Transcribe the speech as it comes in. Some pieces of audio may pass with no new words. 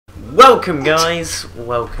Welcome, guys.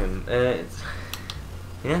 Welcome.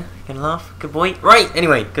 Yeah, can laugh. Good boy. Right.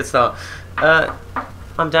 Anyway, good start.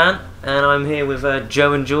 I'm Dan, and I'm here with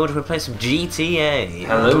Joe and George. We're playing some GTA.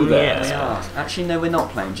 Hello there. Yes. We are. Actually, no, we're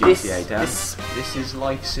not playing GTA, Dan. This is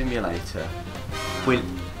Life Simulator.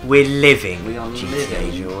 We're living. We are GTA,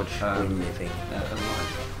 living, George. We're living a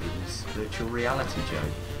life in this virtual reality, Joe.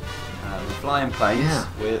 We're flying planes. Yeah.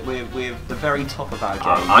 We're the very top of our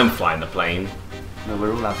game. I'm flying the plane. No,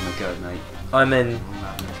 we're all having a go, mate. I'm in. We're all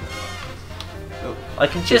having a go. Oh, I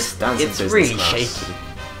can just. Dancing It's business really class. shaky.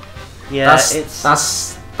 Yeah,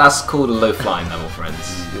 That's called a low flying level,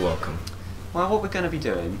 friends. You're welcome. well, what we're going to be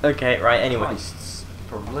doing? Okay. Right. Anyway, Heists,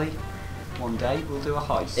 probably. One day we'll do a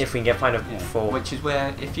heist. if we can get find a Yeah, four. which is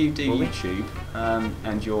where if you do Will we? YouTube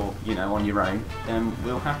and you're on your own, then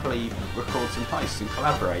we'll happily record some heists and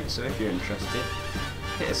collaborate. So if you're interested,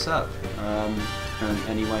 hit us up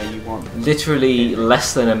any way you want. Literally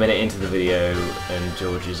less than a minute into the video, and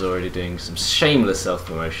George is already doing some shameless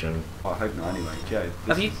self-promotion. Well, I hope not. Anyway, Joe.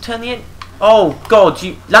 Have you turned the? Oh God!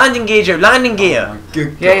 You landing gear, Joe. Landing gear. Oh, my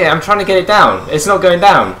good Yeah, I'm trying to get it down. It's not going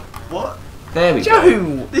down. What? There we go.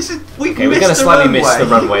 Joe. This is we're Okay, we're going to slightly miss the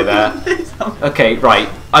runway there. Okay, right.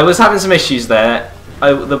 I was having some issues there.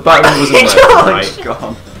 The button wasn't working. George! Right.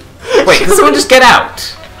 Gone. Wait, can someone just get out?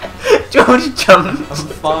 George jumped. I'm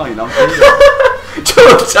fine. I'm here.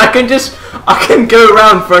 George, I can go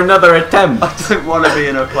around for another attempt. I don't want to be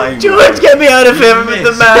in a plane. George, get me out of here with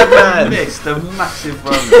the madman. Missed a massive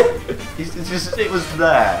runway. It was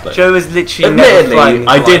there. Joe was literally. Admittedly,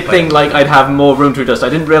 I did think like I'd have more room to adjust. I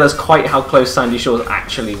didn't realise quite how close Sandy Shores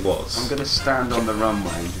actually I'm was. gonna stand on the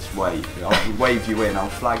runway and just wave. I'll wave you in. I'll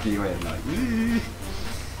flag you in. Like.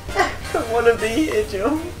 I don't want to be here,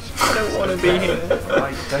 George. I don't want to be here.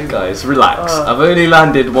 Right, don't Guys, relax. I've only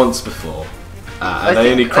landed once before, and I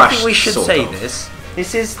only crashed. I think we should sort say of. this.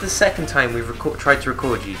 This is the second time we've tried to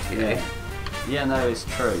record GTA. Yeah, no, it's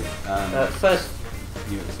true.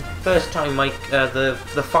 First time,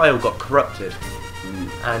 the file got corrupted,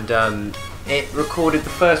 and it recorded the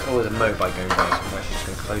first. Oh, there's a motorbike going by, so I'm actually just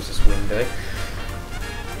going to close this window.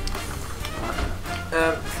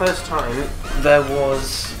 First time there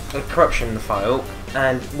was a corruption in the file,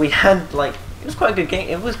 and we had like it was quite a good game.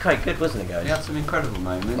 It was quite good, wasn't it, guys? We had some incredible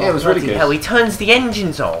moments. Yeah, it was really Bloody good. hell, he turns the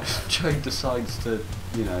engines off. Joe decides to,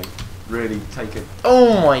 really take a.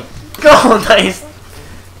 Oh my God, that is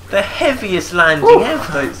the heaviest landing I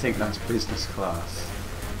ever. don't think that's business class.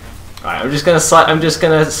 Right, I'm just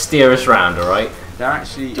gonna steer us round. All right. There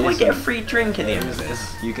actually. Do I get a isn't- free drink at the end of there this?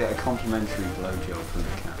 isn't. You get a complimentary blowjob from the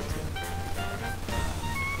captain.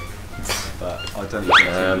 But I don't think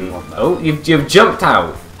you want that. Oh, you've jumped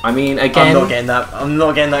out. I mean, again. I'm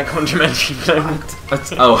not getting that complimentary drink.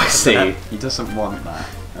 Oh, I see. He doesn't want that,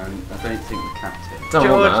 and I don't think the captain. Don't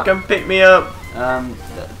want George, that. come pick me up.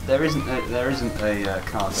 There isn't a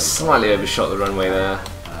cargo. Slightly overshot the runway there.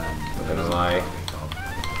 Not gonna lie.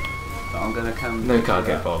 But I'm gonna come. No pick you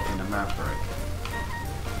cargo up bob. in a Maverick.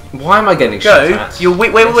 Why am I getting shot Joe, at? your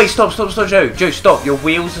wait, stop, Joe. Joe, stop. Your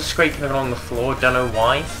wheels are scraping along the floor. Don't know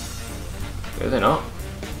why. No, they're not.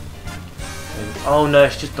 Oh no,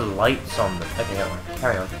 it's just the lights on them. Okay,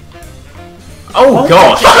 carry on. Oh,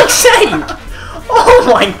 God! For fuck's sake! Oh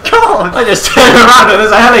my God! I just turned around and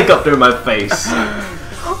there's a helicopter in my face.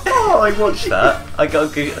 Oh, I watched that. I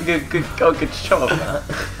got a good shot of that.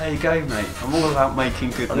 There you go, mate. I'm all about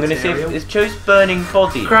making good I'm gonna see material. if Joe's burning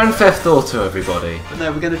body. Grand Theft Auto, everybody. But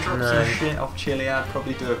no, we're gonna drop No. some shit off Chiliad.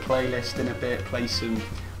 Probably do a playlist in a bit. Play some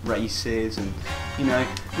races, and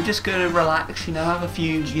we're just gonna relax. Have a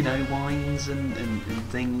few wines and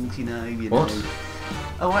things. What?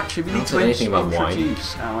 Oh, actually, we I need don't to know anything about wine.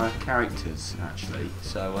 introduce our characters. Actually,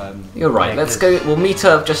 so You're right. Yeah, Let's 'cause- go. We'll meet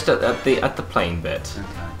up just at the plane bit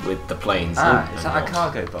okay. with the planes. Is and that a not.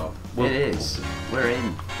 cargo bob? It is. We're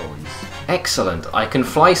in, boys. Excellent. I can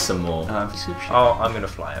fly some more. Oh, I'm gonna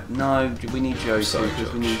fly it. No, we need Joe to Sorry,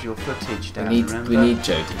 because we George. need your footage. Dan, we remember? need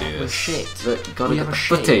Joe to do this. We're shit. Look, you gotta We get have the a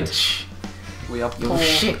shit. footage. We are You're poor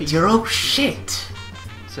shit. people. You're all shit.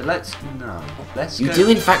 So let's You go do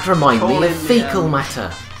in fact remind call me of in the, fecal matter.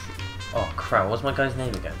 Oh crap! What's my guy's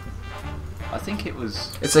name again? I think it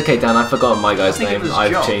was. It's okay, Dan. I've forgotten my guy's I think it name. was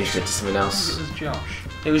I've Josh. changed it to something I else. think it was Josh.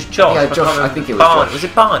 It was Josh. Yeah, but Josh, can't I remember- think it was Barnett. Josh. Was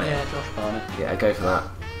it Barnett? Yeah, Josh Barnett. Yeah, go for that.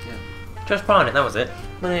 Yeah. Josh Barnett. That was it.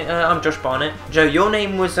 I'm Josh Barnett. Joe, your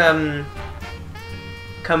name was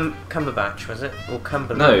Cumberbatch, was it? Or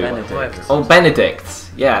Cumberland? No. Benedict. Oh,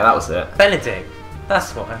 Benedict. Yeah, that was it. Benedict.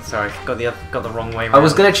 That's what. I'm sorry, got the wrong way. I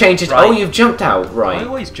was going to change it. Right. Oh, you've jumped out. I Right.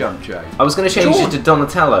 always jump, Joe. I was going to change George. it to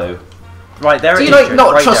Donatello. Right there. Do it you is, like Joe.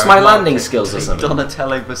 not Right trust there, my I marked landing it. skills or something?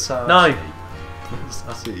 Donatello Versace. No.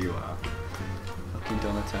 That's who you are. Fucking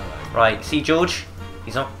Donatello. Right, see George?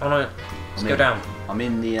 He's on a... Let's go down. I'm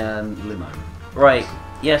in the limo. Right,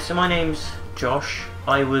 yeah, so my name's Josh.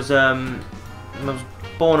 I was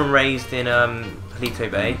born and raised in Palito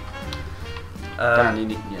Bay. Dan, you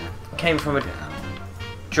need, Came from a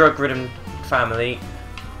drug-ridden family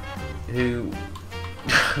who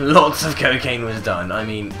lots of cocaine was done. I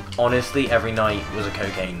mean, honestly, every night was a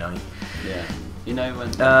cocaine night. Yeah. You know when...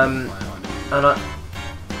 and I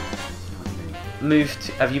moved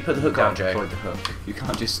to, have you put the hook down, Joe? The hook. You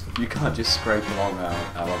can't just scrape along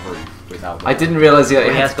our roof without the I didn't realise it he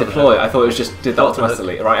had has to got the deploy. hook. I thought it was just did that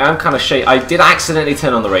automatically. Right, I'm kind of I did accidentally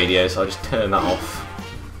turn on the radio, so I just turned that off.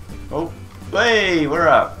 Oh, hey, we're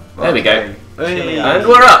up. There we go. Chili And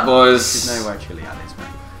we're up, boys. You know where Chili is, mate.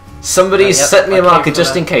 Somebody Yep, set me a okay, marker for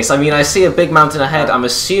just that. in case. I mean, I see a big mountain ahead. I'm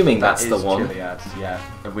assuming that's the one. Chiliad, yeah.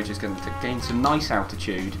 And we're just going to gain some nice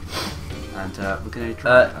altitude, and we're going to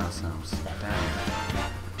drop ourselves down.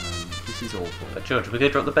 This is awful. George, we're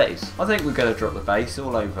gonna drop the bass. I think we're going to drop the bass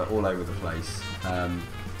all over the place.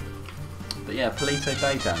 But yeah, Palito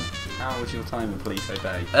Bay, Dan. How was your time in Palito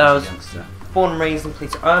Bay? I was as a youngster? born and raised in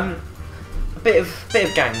Palito. A bit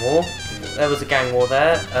of gang war. There was a gang war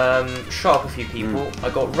there. Shot up a few people. I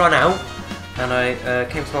got run out, and I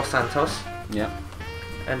came to Los Santos. Yeah.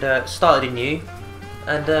 And started anew.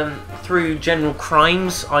 And through general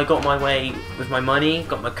crimes, I got my way with my money,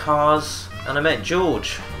 got my cars, and I met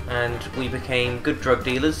George, and we became good drug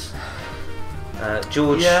dealers.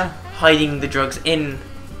 George hiding the drugs in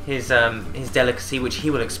his delicacy, which he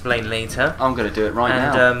will explain later. I'm going to do it right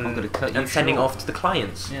now. I'm going to cut you and sending short. off to the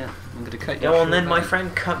clients. Yeah, I'm going to cut you Go short. on then, my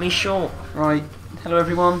friend, cut me short. Right, hello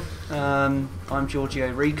everyone. I'm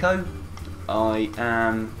Giorgio Rico. I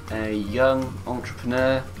am a young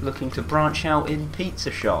entrepreneur looking to branch out in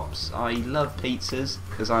pizza shops. I love pizzas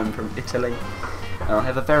because I'm from Italy. I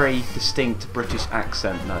have a very distinct British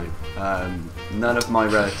accent though. None of my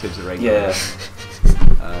relatives are English. Yeah.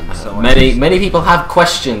 So Many people have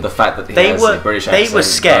questioned the fact that he has a British accent. They were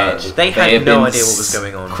scared. They had have no been idea what was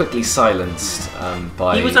going on. Quickly silenced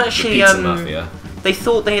by He was actually the pizza mafia. They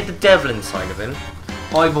thought they had the devil inside of him.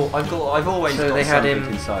 I've always So got they had something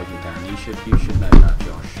him- inside me, Dan. You should know that,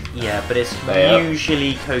 Josh. Yeah, but it's They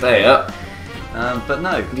usually cocaine. They up. But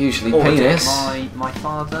no. Usually Or penis. My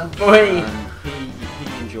father, Oi.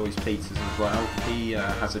 he enjoys pizzas as well. He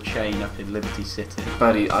has a chain up in Liberty City.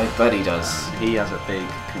 I bet he does. He has a big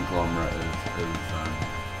conglomerate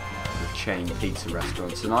of chain pizza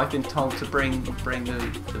restaurants, and I've been told to bring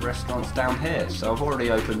the restaurants down here. So I've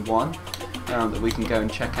already opened one that we can go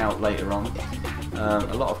and check out later on.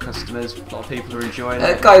 A lot of customers, a lot of people are enjoying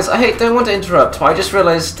it. Guys, don't want to interrupt, but I just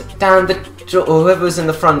realised, Dan, or whoever was in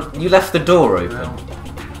the front, you left the door open. Well,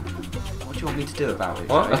 what do you want me to do about it?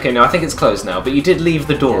 What? Joe? Okay, no, I think it's closed now, but you did leave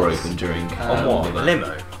the door Yes. open during... On what? The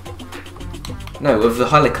limo? No, of the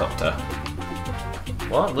helicopter.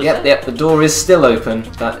 What? Was Yep, it? the door is still open.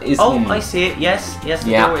 That is... Oh, I see it. Yes, the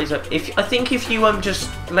Yeah. door is open. I think if you just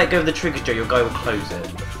let go of the triggers, Joe, your guy will close it.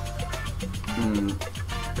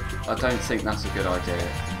 I don't think that's a good idea.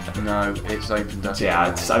 No, it's opened up.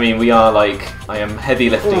 Yeah, I mean, we are I am heavy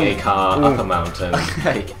lifting a car up a momountain.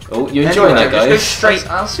 Okay. Oh, you're enjoying that, just go guys? straight.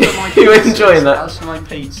 As for my You pizzas, enjoying that? As for my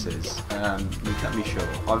pizzas, you cut me short.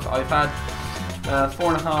 I've had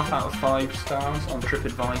 4.5 out of 5 stars on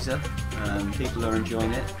TripAdvisor. People are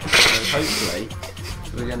enjoying it. So hopefully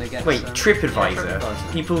we're going to get. Wait, some, TripAdvisor? Yeah,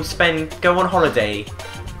 TripAdvisor. People go on holiday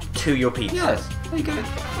to your pizza. Yes, they go.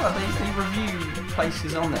 Well, they review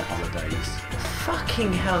places on their holidays.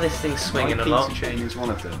 Fucking hell, this thing's swinging My a lot. pizza chain is one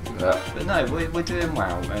of them. Yeah. But no, we're doing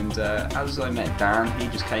well. And as I met Dan, he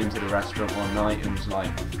just came to the restaurant one night and was like,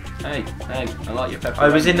 hey, I like your pepperoni. I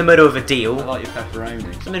was in the middle of a I deal. like your pepperoni.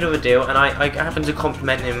 In the middle of a deal, and I happened to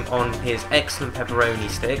compliment him on his excellent pepperoni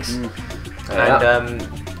sticks. And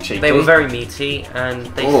Cheeky. they were very meaty, and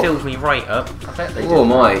they Oh. filled me right up. I bet they did. Oh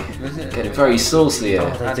my. Was it? Getting very saucy here.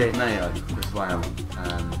 They Added did. mayo as well.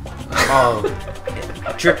 Oh,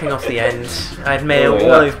 dripping off the end. I had mayo Oh,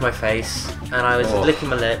 yeah. all over my face, and I was Oh. licking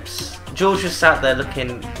my lips. George was sat there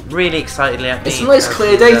looking really excitedly at me. It's a nice as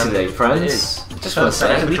clear he, day um, today, it friends. is. Just want to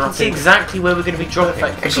say. We can see exactly where we're going to be dropping.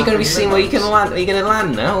 Perfect. Actually, going to be seeing where you can land. Are you going to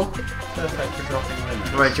land now? Perfect for dropping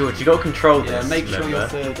lemons. Right, George, you got to control Yeah, this. make sure you're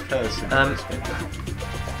remember? third person.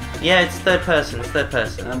 Yeah, it's third person.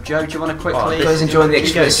 Joe, do you want to quickly? Oh, You guys enjoying the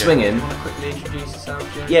extra go, bit of Joe. swinging? Do you want to quickly introduce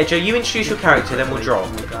yourself, Joe? Yeah, Joe, you introduce your character, then we'll drop.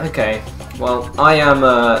 Okay. Well, I am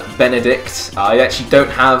Benedict. I actually don't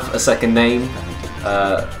have a second name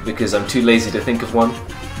because I'm too lazy to think of one.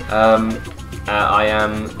 I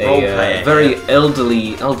am Role a player, very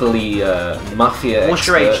elderly mafia What's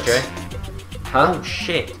your age, expert. Joe? Huh? Oh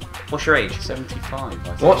shit. What's your age? 75, I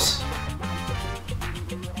think. What?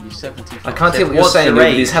 You're 75. I can't hear what you're What's saying your with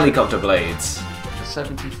age? these helicopter blades. You're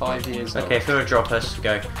 75 years old. Okay, if you want to drop us,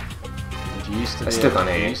 go. And you used to I be still can't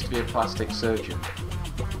hear you you. used to be a plastic surgeon.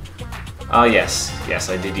 Oh yes, yes,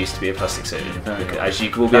 I did used to be a plastic surgeon, Very good. as you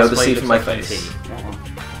will be able to why see you from look my like face. ET. What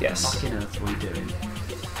on Yes. fucking earth are we doing?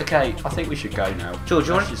 Okay, I think we should go now. George,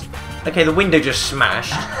 you Let's want? just... Okay, the window just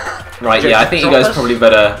smashed. Right, Just yeah, I think you drop guys us? probably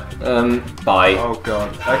better bye. god.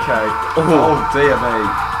 Okay. Oh dear me.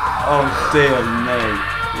 Oh dear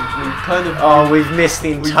me. We've kind of. Oh, we've missed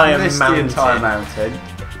the we've entire missed mountain. the entire mountain.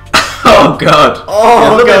 Oh god.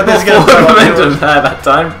 Oh, yeah, God, there's gonna more be momentum George. there that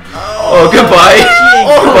time. Oh, goodbye.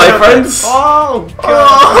 Oh, Goodbye, God. friends. Oh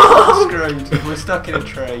Oh. god. Screwed. We're stuck in a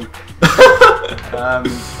tree.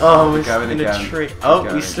 Oh, we're going in again. a tree. Oh,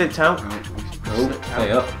 Going. we slipped out. Oh, we slipped out.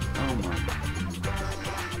 Hey up. Oh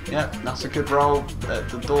my. Yeah, that's a good roll. The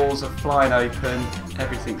doors are flying open.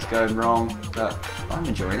 Everything's going wrong, but I'm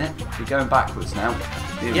enjoying it. We're going backwards now.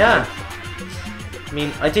 Yeah. I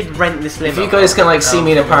mean, I did rent this limo. If you guys can like see Oh,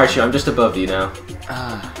 me in a parachute, I'm just above you now.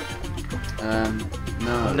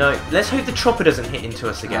 No. No, let's hope the chopper doesn't hit into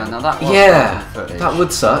us again. Now that was Yeah, golden footage. that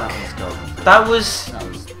would suck. That was golden footage. That was That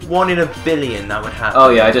was 1 in a billion that would happen. Oh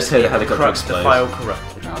yeah, I just heard a It helicopter corrupts the explode. file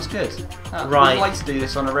corrupted. That was good. Right. We'd like to do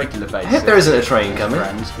this on a regular basis. I hope there isn't a train coming.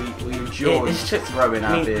 Friends, we enjoy it's just- throwing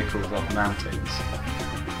our I mean- vehicles off mountains.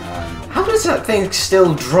 How does that thing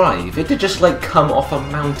still drive? It did just like come off a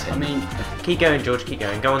mountain. I mean, Keep going, George, keep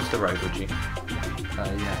going. Go onto the road, would you?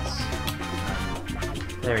 yes.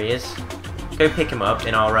 There he is. Go pick him up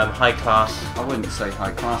in our high class. I wouldn't say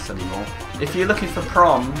high class anymore. If you're looking for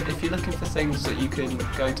prom, if you're looking for things that you can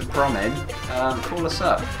go to prom in, call us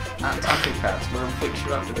up at TacoCats. We'll fix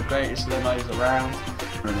you up with the greatest limos around.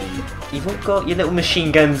 Really. You've all got your little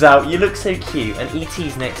machine guns out. You look so cute. And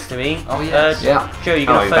ET's next to me. Oh, yes. Yeah. Joe, you're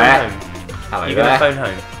gonna Hello phone there. home. Hello You're there. gonna phone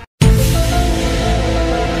home.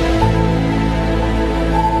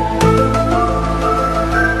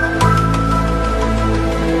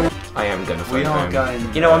 I am gonna phone We are home.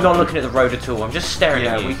 going. You know, I'm not looking at the road at all. I'm just staring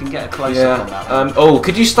Yeah, at you. we can get a close up on that. Yeah. Oh,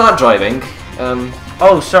 could you start driving?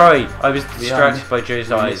 Oh, sorry. I was We distracted are- by Joe's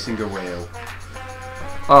we're eyes. missing a wheel.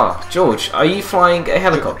 George, are you flying a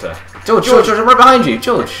helicopter? George, I'm right behind you.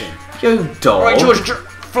 George, you dog. Right, George,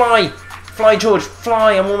 fly! Fly, George,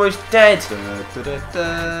 fly! I'm almost dead.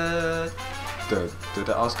 I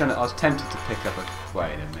was tempted to pick up a.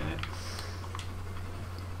 Wait a minute.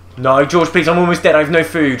 No, George, please, I'm almost dead. I have no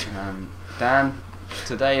food. Dan,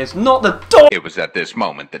 today is not the dawn. It was at this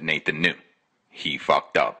moment that Nathan knew. He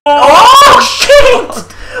fucked up. Oh,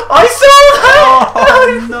 shit! I saw that!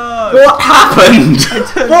 Oh no! What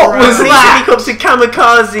happened? What was Police that? helicopter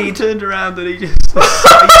kamikaze! He turned around and he just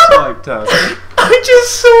sideswiped us. I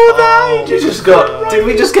just saw that! You just got. Did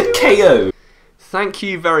we just get KO? Thank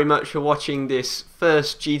you very much for watching this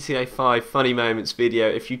first GTA 5 Funny Moments video.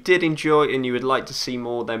 If you did enjoy and you would like to see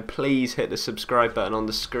more, then please hit the subscribe button on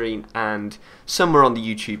the screen and somewhere on the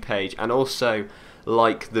YouTube page, and also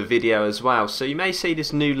like the video as well. So you may see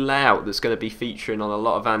this new layout that's going to be featuring on a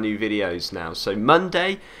lot of our new videos now. So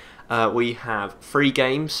Monday we have free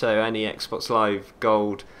games, so any Xbox Live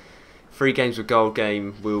Gold Free Games with Gold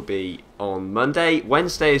game will be on Monday.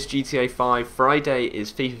 Wednesday is GTA 5, Friday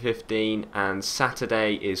is FIFA 15, and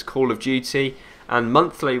Saturday is Call of Duty. And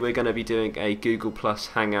monthly we're going to be doing a Google Plus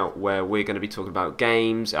Hangout where we're going to be talking about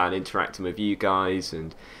games and interacting with you guys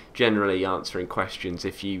and generally answering questions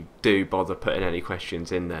if you do bother putting any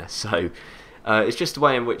questions in there. So it's just a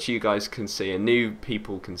way in which you guys can see and new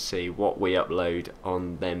people can see what we upload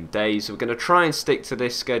on them days. We're going to try and stick to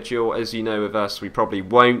this schedule. As you know, with us we probably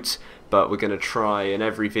won't, but we're going to try, and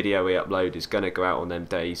every video we upload is going to go out on them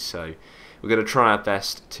days, so we're going to try our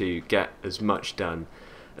best to get as much done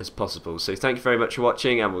as possible. So thank you very much for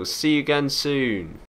watching, and we'll see you again soon.